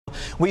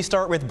We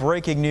start with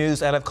breaking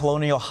news out of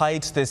Colonial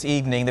Heights this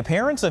evening. The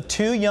parents of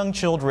two young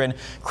children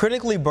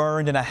critically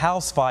burned in a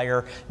house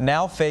fire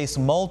now face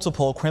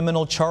multiple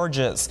criminal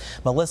charges.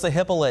 Melissa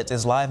Hippolyte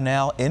is live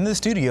now in the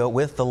studio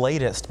with the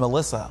latest.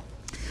 Melissa.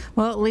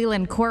 Well,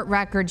 Leland, court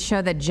records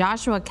show that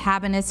Joshua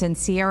Cabaniss and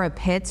Cierra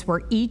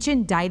were each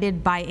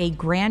indicted by a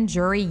grand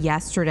jury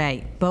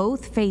yesterday.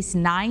 Both face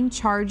 9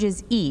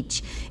 charges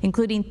each,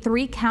 including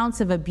 3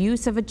 counts of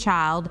abuse of a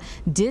child,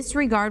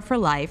 disregard for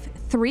life,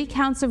 3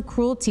 counts of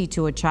cruelty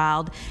to a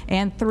child,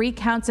 and 3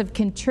 counts of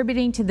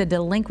contributing to the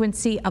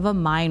delinquency of a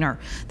minor.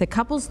 The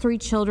couple's 3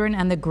 children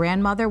and the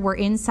grandmother were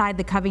inside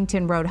the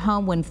Covington Road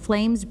home when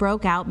flames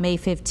broke out May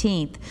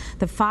 15th.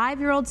 The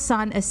 5-year-old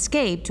son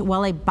escaped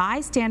while a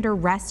bystander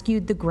rescued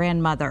the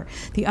grandmother.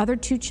 The other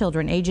 2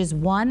 children, ages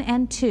 1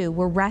 and 2,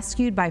 were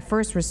rescued by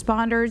first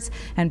responders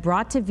and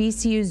brought to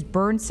VCU's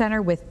burn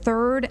center with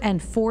 3rd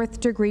and 4th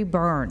degree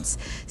burns.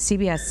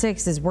 CBS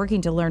 6 is working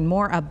to learn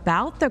more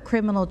about the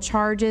criminal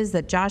charges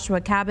that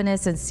Joshua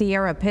Cabaniss and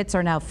Cierra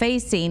are now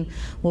facing.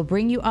 We'll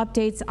bring you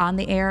updates on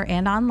the air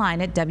and online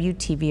at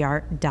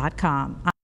WTVR.com.